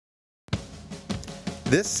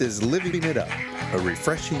This is Living It Up, a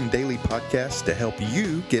refreshing daily podcast to help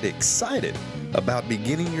you get excited about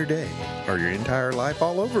beginning your day or your entire life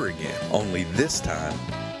all over again. Only this time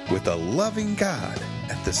with a loving God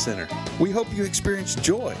at the center. We hope you experience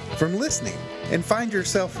joy from listening and find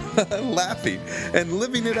yourself laughing and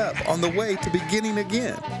living it up on the way to beginning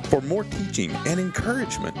again. For more teaching and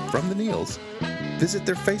encouragement from the Neals, visit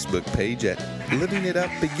their Facebook page at Living It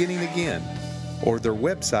Up Beginning Again or their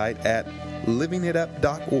website at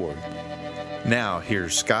livingitup.org. Now,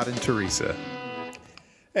 here's Scott and Teresa.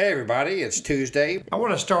 Hey everybody, it's Tuesday. I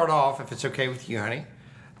want to start off, if it's okay with you, honey,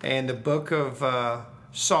 in the book of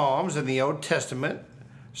Psalms in the Old Testament.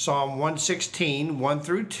 Psalm 116, 1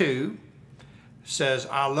 through 2 says,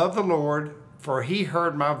 I love the Lord, for he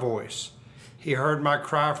heard my voice. He heard my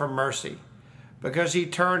cry for mercy. Because he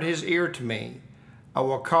turned his ear to me, I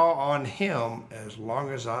will call on him as long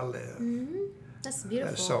as I live. Mm-hmm. That's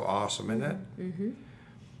beautiful. That's so awesome, isn't it? Mm-hmm.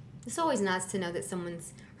 It's always nice to know that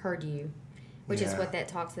someone's heard you, which is what that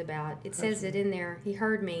talks about. It says it in there. He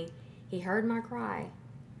heard me. He heard my cry.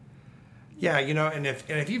 Yeah, you know, and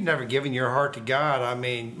if you've never given your heart to God,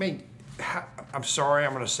 I'm sorry,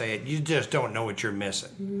 I'm going to say it. You just don't know what you're missing.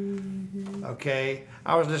 Mm-hmm. Okay?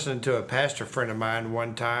 I was listening to a pastor friend of mine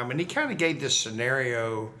one time, and he kind of gave this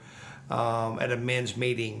scenario at a men's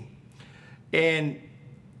meeting. And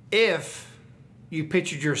if you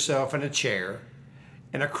pictured yourself in a chair,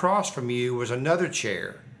 and across from you was another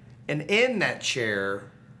chair, and in that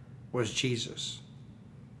chair was Jesus,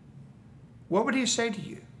 what would he say to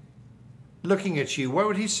you? Looking at you, what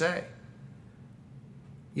would he say?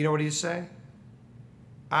 You know what he'd say?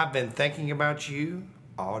 I've been thinking about you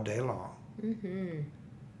all day long. Mm-hmm.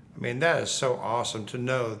 I mean, that is so awesome to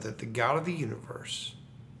know that the God of the universe,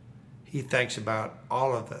 he thinks about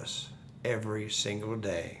all of us every single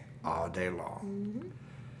day, all day long. Mm-hmm.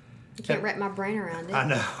 I can't wrap my brain around it. I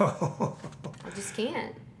know. I just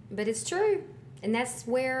can't. But it's true. And that's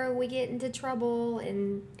where we get into trouble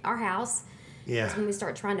in our house. Yeah. Is when we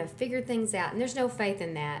start trying to figure things out. And there's no faith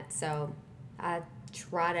in that. So I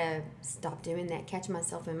try to stop doing that, catch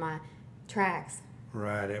myself in my tracks.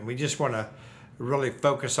 Right. And we just want to really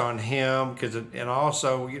focus on him and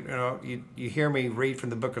also, you know, you hear me read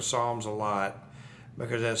from the book of Psalms a lot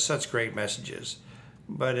because it has such great messages.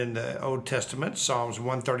 But in the Old Testament, Psalms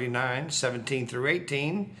 139, 17 through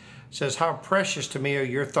 18 says, How precious to me are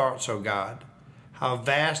your thoughts, O God. How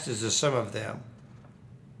vast is the sum of them.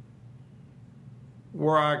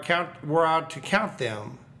 Were I to count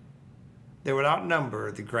them, they would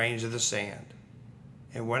outnumber the grains of the sand.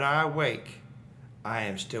 And when I awake, I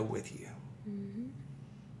am still with you. Mm-hmm.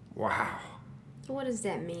 Wow. So what does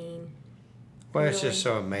that mean? Well, it's just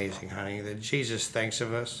so amazing, honey, that Jesus thinks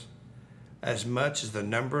of us as much as the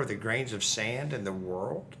number of the grains of sand in the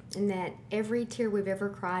world. And that every tear we've ever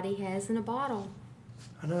cried, he has in a bottle.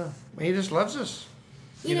 I know. He just loves us.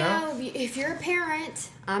 You know, if you're a parent,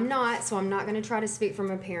 I'm not, so I'm not going to try to speak from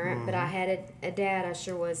a parent, mm-hmm. but I had a dad I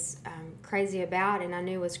sure was crazy about, and I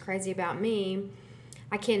knew was crazy about me.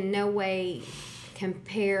 I can in no way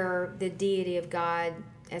compare the deity of God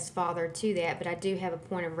as Father to that, but I do have a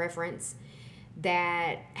point of reference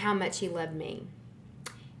that how much he loved me.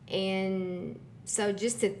 And so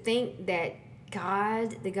just to think that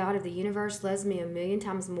God, the God of the universe, loves me 1,000,000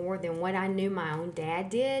 times more than what I knew my own dad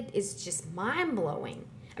did is just mind-blowing.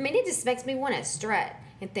 I mean, it just makes me want to strut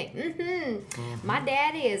and think, my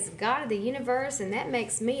daddy is God of the universe, and that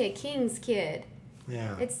makes me a king's kid.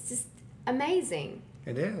 Yeah. It's just amazing.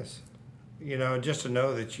 It is. You know, just to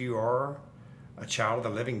know that you are a child of the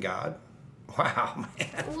living God. Wow,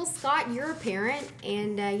 man. Well, Scott, you're a parent,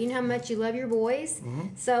 and you know how much you love your boys. Mm-hmm.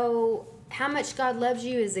 So how much God loves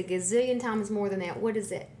you is a gazillion times more than that. What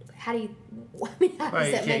is it? How do you, how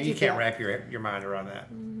does that make you feel? You can't wrap your mind around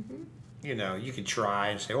that. Mm-hmm. You know, you could try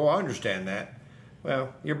and say, I understand that.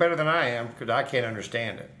 Well, you're better than I am because I can't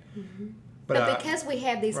understand it. Mm-hmm. But because we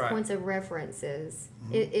have these points of references,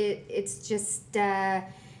 mm-hmm. it's just,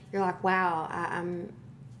 you're like, wow,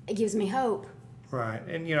 it gives me hope. Right.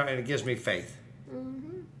 And, you know, and it gives me faith.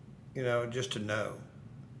 Mm-hmm. You know, just to know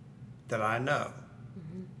that I know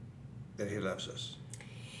that he loves us.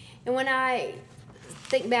 And when I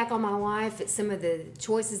think back on my life at some of the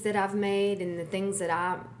choices that I've made and the things that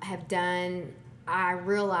I have done, I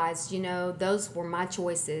realized, you know, those were my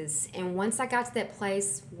choices. And once I got to that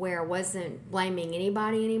place where I wasn't blaming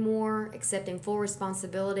anybody anymore, accepting full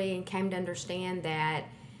responsibility, and came to understand that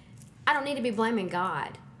I don't need to be blaming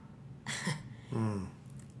God.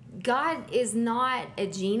 God is not a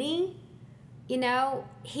genie. You know,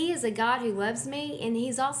 he is a God who loves me, and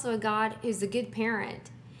he's also a God who's a good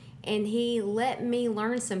parent. And he let me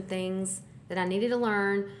learn some things that I needed to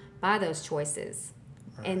learn by those choices.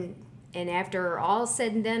 Right. And after all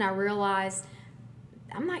said and done, I realized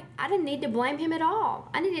I didn't need to blame him at all.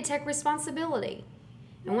 I needed to take responsibility.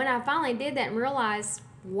 And when I finally did that and realized,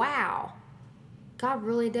 wow, God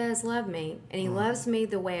really does love me, and he loves me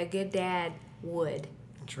the way a good dad would.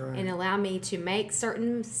 That's right. And allow me to make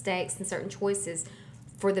certain mistakes and certain choices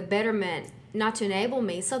for the betterment, not to enable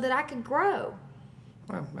me, so that I could grow.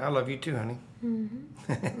 Well, I love you too, honey.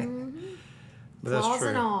 Mm-hmm. Mm-hmm. But that's Flaws true.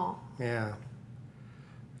 and all. Yeah.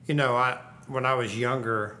 When I was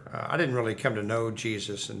younger, I didn't really come to know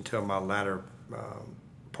Jesus until my latter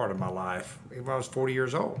part of my life, when I was 40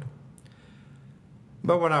 years old.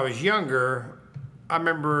 But when I was younger, I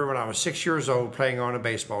remember when I was 6 years old playing on a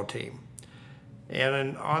baseball team.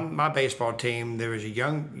 And on my baseball team, there was a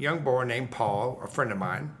young boy named Paul, a friend of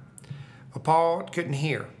mine. Well, Paul couldn't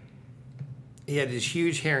hear. He had these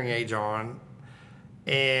huge hearing aids on,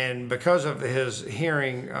 and because of his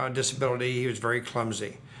hearing disability, he was very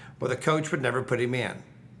clumsy. Well, the coach would never put him in.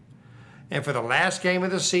 And for the last game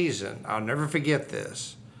of the season, I'll never forget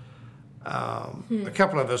this. A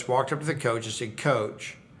couple of us walked up to the coach and said,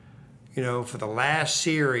 "Coach, for the last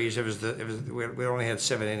series, we only had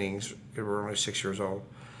 7 innings because we were only 6 years old.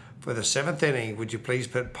 For the 7th inning, would you please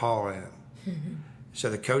put Paul in?"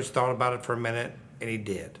 So the coach thought about it for a minute, and he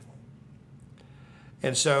did.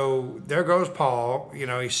 And so there goes Paul.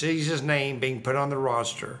 He sees his name being put on the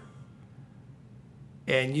roster,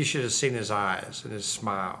 and you should have seen his eyes and his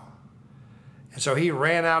smile. And so he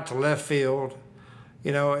ran out to left field.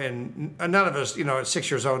 And none of us, at 6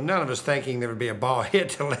 years old, none of us thinking there would be a ball hit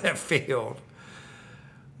to left field.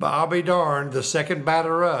 But I'll be darned, the second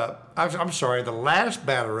batter up, the last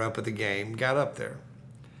batter up of the game got up there.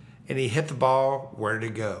 And he hit the ball where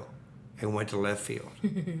did it go? And went to left field.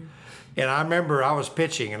 And I remember I was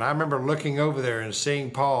pitching, and I remember looking over there and seeing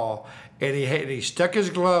Paul, and he stuck his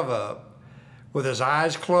glove up with his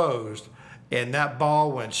eyes closed, and that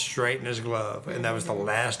ball went straight in his glove. And that was the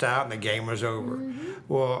last out, and the game was over. Mm-hmm.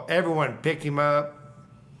 Well, everyone picked him up.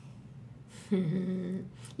 You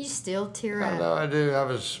still tear up. I know I do. I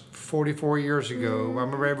was 44 years ago. Mm-hmm. I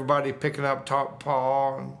remember everybody picking up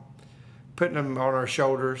Paul and putting him on our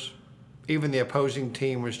shoulders. Even the opposing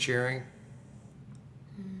team was cheering.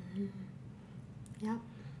 Mm-hmm. Yep.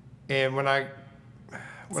 And when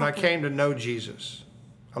I came to know Jesus,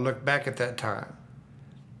 I look back at that time,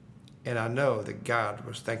 and I know that God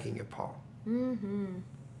was thinking of Paul. Mm-hmm.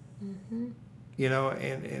 Mm-hmm.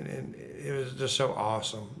 And it was just so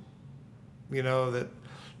awesome. That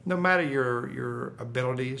no matter your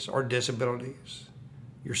abilities or disabilities,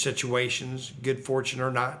 your situations, good fortune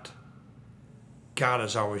or not, God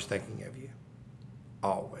is always thinking of you.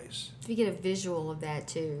 Always. If you get a visual of that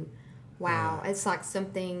too, wow, It's like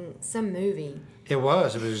some movie. It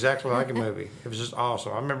was exactly like a movie. It was just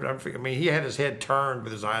awesome. He had his head turned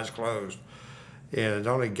with his eyes closed. And it's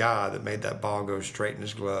only God that made that ball go straight in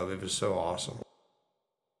his glove. It was so awesome.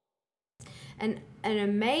 An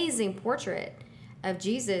amazing portrait of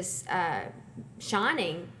Jesus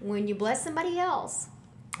shining when you bless somebody else.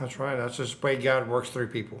 That's right. That's just the way God works through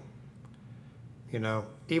people.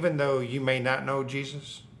 Even though you may not know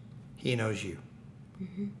Jesus, he knows you.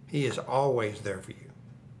 Mm-hmm. He is always there for you.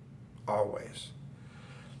 Always.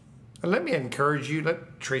 And let me encourage you,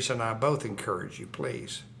 let Teresa and I both encourage you,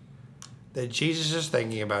 please, that Jesus is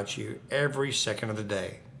thinking about you every second of the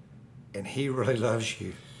day, and he really loves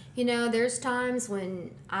you. There's times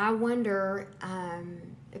when I wonder,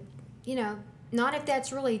 not if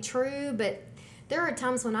that's really true, but there are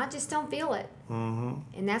times when I just don't feel it.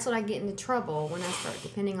 Mm-hmm. And that's when I get into trouble, when I start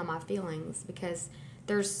depending on my feelings, because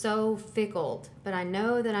they're so fickle. But I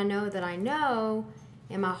know that I know that I know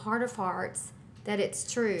in my heart of hearts that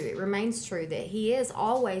it's true. It remains true that he is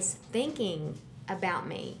always thinking about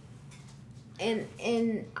me.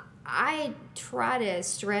 And I try to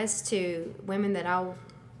stress to women that I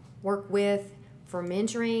work with for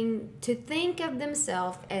mentoring to think of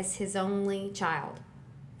themselves as his only child.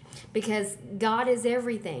 Because God is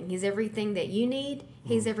everything. He's everything that you need.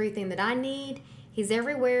 He's everything that I need. He's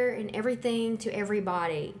everywhere and everything to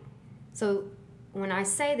everybody. So when I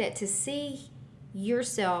say that, to see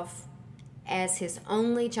yourself as his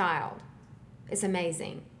only child, it's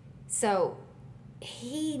amazing. So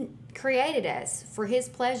he created us for his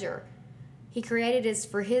pleasure. He created us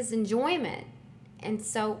for his enjoyment. And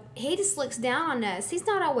so he just looks down on us. He's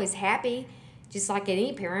not always happy, just like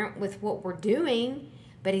any parent, with what we're doing.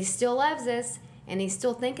 But he still loves us, and he's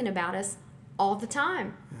still thinking about us all the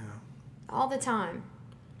time. Yeah. All the time.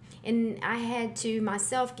 And I had to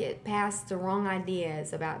myself get past the wrong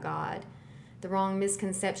ideas about God, the wrong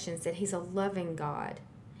misconceptions that he's a loving God.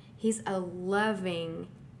 He's a loving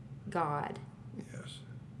God. Yes.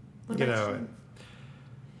 What You about know,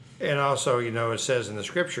 you? and also, it says in the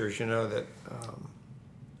scriptures, that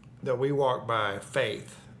we walk by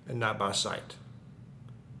faith and not by sight.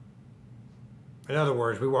 In other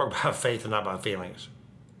words, we walk by faith and not by feelings.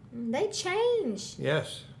 They change.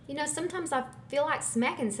 Yes. Sometimes I feel like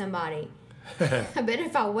smacking somebody. But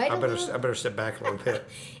if I wait I a little, better sit back a little bit.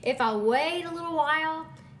 if I wait a little while,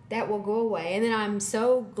 that will go away. And then I'm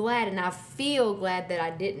so glad, and I feel glad that I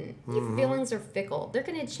didn't. Your feelings are fickle. They're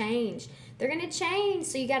going to change. They're going to change.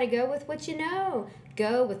 So you got to go with what you know.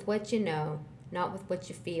 Go with what you know, not with what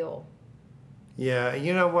you feel. Yeah,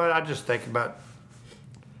 you know what? I just think about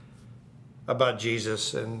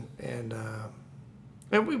Jesus, and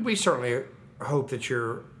we certainly hope that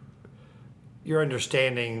you're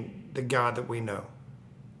understanding the God that we know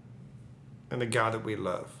and the God that we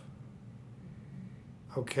love.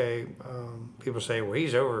 Okay, people say, well,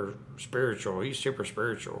 he's over spiritual, he's super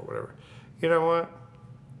spiritual, or whatever. You know what?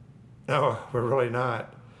 No, we're really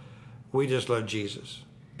not. We just love Jesus.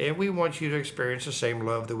 And we want you to experience the same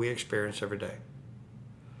love that we experience every day.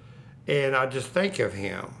 And I just think of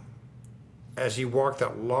him as he walked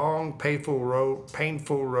that long, painful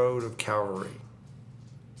road of Calvary.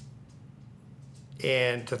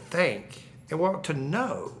 And to think, and to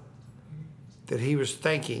know that he was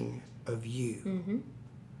thinking of you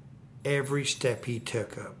every step he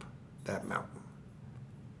took up that mountain.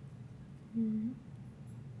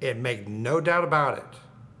 And make no doubt about it,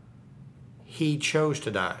 he chose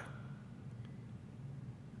to die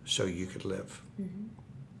so you could live.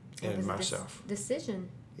 It was myself. a decision.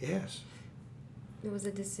 Yes. It was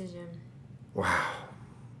a decision. Wow.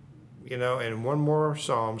 And one more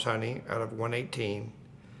Psalms, honey, out of 118.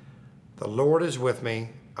 The Lord is with me.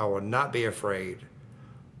 I will not be afraid.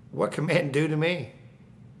 What can man do to me?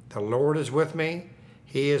 The Lord is with me.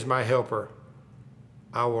 He is my helper.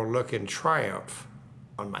 I will look in triumph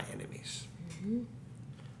on my enemies.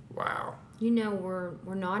 Wow.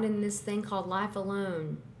 We're not in this thing called life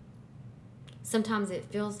alone. Sometimes it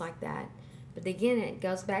feels like that. But again, it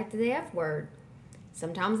goes back to the F word.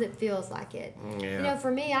 Sometimes it feels like it. Yeah.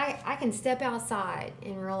 For me, I can step outside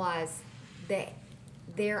and realize that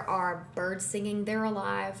there are birds singing. They're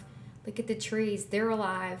alive. Look at the trees. They're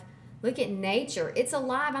alive. Look at nature. It's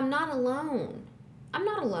alive. I'm not alone. I'm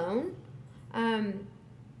not alone.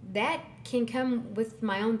 That can come with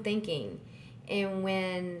my own thinking. And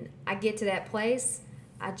when I get to that place,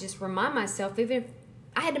 I just remind myself, even if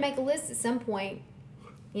I had to make a list at some point,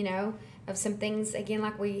 of some things, again,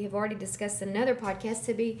 like we have already discussed in another podcast,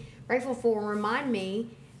 to be grateful for, remind me,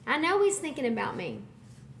 I know he's thinking about me.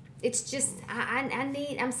 It's just,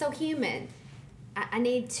 I'm so human. I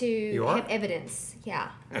need to have evidence.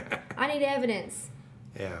 Yeah. I need evidence.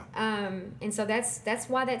 Yeah. And so that's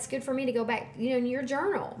why that's good for me to go back, in your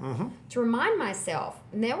journal, to remind myself.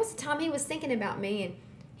 And there was a time he was thinking about me, and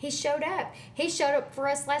he showed up. He showed up for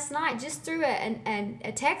us last night just through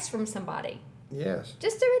a text from somebody. Yes.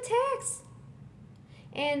 Just through a text.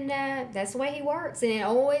 And that's the way he works. And it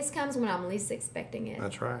always comes when I'm least expecting it.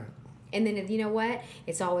 That's right. And then, you know what?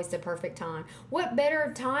 It's always the perfect time. What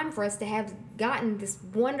better time for us to have gotten this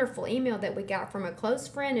wonderful email that we got from a close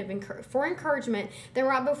friend for encouragement than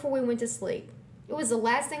right before we went to sleep? It was the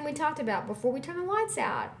last thing we talked about before we turned the lights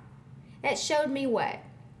out. That showed me what?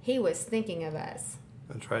 He was thinking of us.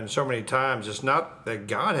 That's right. And so many times, it's not that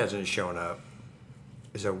God hasn't shown up,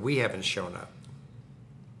 it's that we haven't shown up.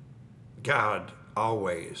 God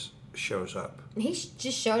always shows up. He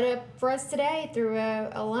just showed up for us today through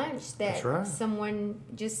a lunch that someone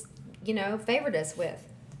just, favored us with.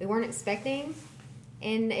 We weren't expecting.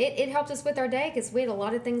 And it helped us with our day because we had a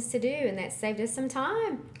lot of things to do, and that saved us some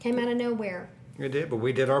time. Came out of nowhere. It did, but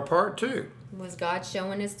we did our part too. Was God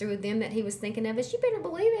showing us through them that he was thinking of us? You better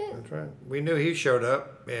believe it. That's right. We knew he showed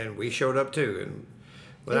up, and we showed up too. And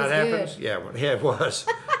when that happens, it was.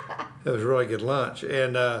 It was a really good lunch.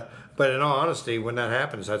 And but in all honesty, when that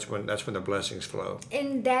happens, that's when the blessings flow.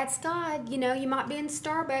 And that's God. You might be in the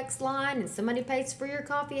Starbucks line and somebody pays for your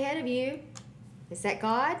coffee ahead of you. Is that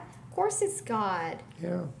God? Of course it's God.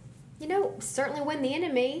 Yeah. Certainly when the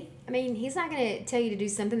enemy, he's not going to tell you to do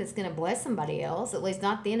something that's going to bless somebody else, at least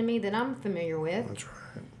not the enemy that I'm familiar with. That's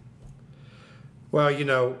right.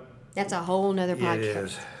 Well, that's a whole nother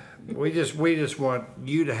podcast. It is. We just want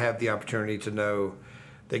you to have the opportunity to know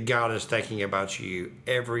that God is thinking about you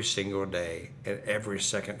every single day and every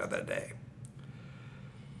second of that day.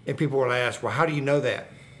 And people will ask, well, how do you know that?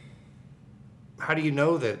 How do you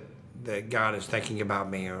know that God is thinking about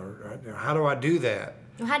me? Or how do I do that?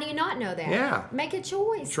 Well, how do you not know that? Yeah. Make a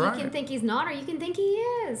choice. That's right. You can think he's not, or you can think he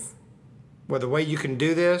is. Well, the way you can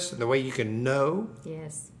do this and the way you can know,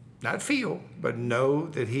 Yes. not feel, but know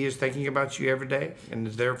that He is thinking about you every day and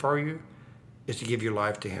is there for you, is to give your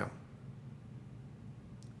life to Him.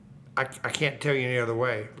 I can't tell you any other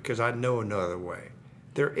way because I know no other way.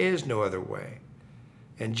 There is no other way.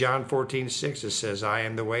 In John 14:6 it says, I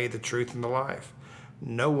am the way, the truth, and the life.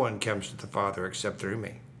 No one comes to the Father except through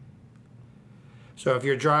me. So if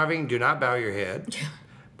you're driving, do not bow your head.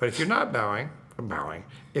 But if you're not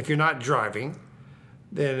if you're not driving,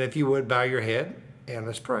 then if you would bow your head and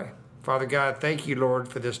let's pray. Father God, thank you, Lord,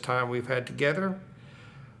 for this time we've had together.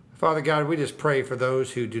 Father God, we just pray for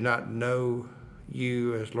those who do not know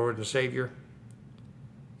you as Lord and Savior,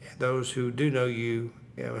 and those who do know you,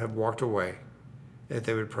 have walked away, that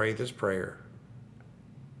they would pray this prayer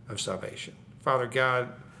of salvation. Father God,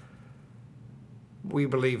 we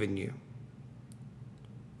believe in you.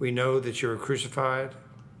 We know that you were crucified,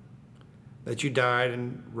 that you died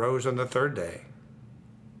and rose on the third day,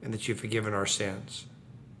 and that you've forgiven our sins.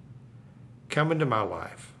 Come into my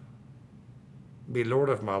life. Be Lord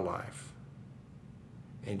of my life.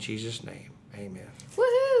 In Jesus' name, amen.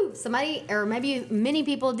 Woohoo! Somebody, or maybe many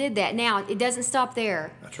people did that. Now, it doesn't stop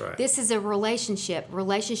there. That's right. This is a relationship.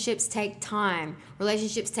 Relationships take time.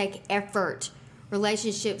 Relationships take effort.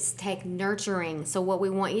 Relationships take nurturing. So what we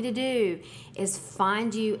want you to do is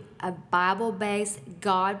find you a Bible-based,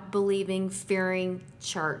 God-believing, fearing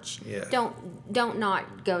church. Yeah. Don't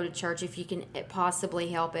not go to church if you can possibly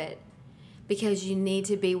help it. Because you need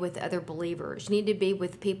to be with other believers. You need to be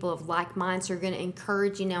with people of like minds who are going to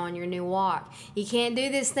encourage you now on your new walk. You can't do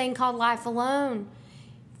this thing called life alone.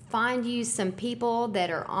 Find you some people that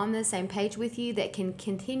are on the same page with you that can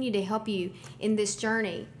continue to help you in this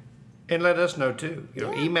journey. And let us know too.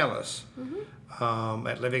 Yeah. Email us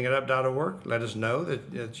at livingitup.org. Let us know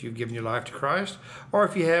that you've given your life to Christ. Or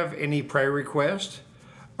if you have any prayer requests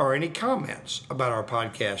or any comments about our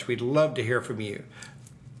podcast, we'd love to hear from you.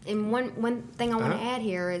 And one thing I want to add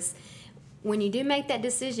here is when you do make that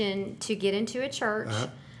decision to get into a church,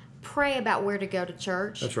 pray about where to go to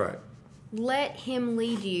church. That's right. Let Him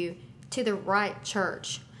lead you to the right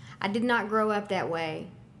church. I did not grow up that way.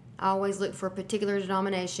 I always looked for a particular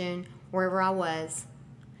denomination wherever I was.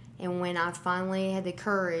 And when I finally had the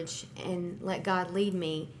courage and let God lead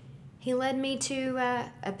me, He led me to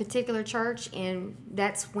a particular church, and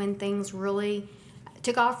that's when things really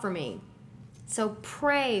took off for me. So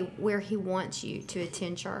pray where He wants you to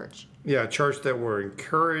attend church. Yeah, a church that will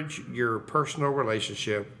encourage your personal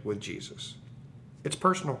relationship with Jesus. It's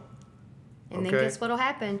personal. And then guess what'll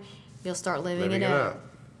happen? You'll start living it up.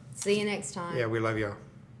 See you next time. Yeah, we love y'all.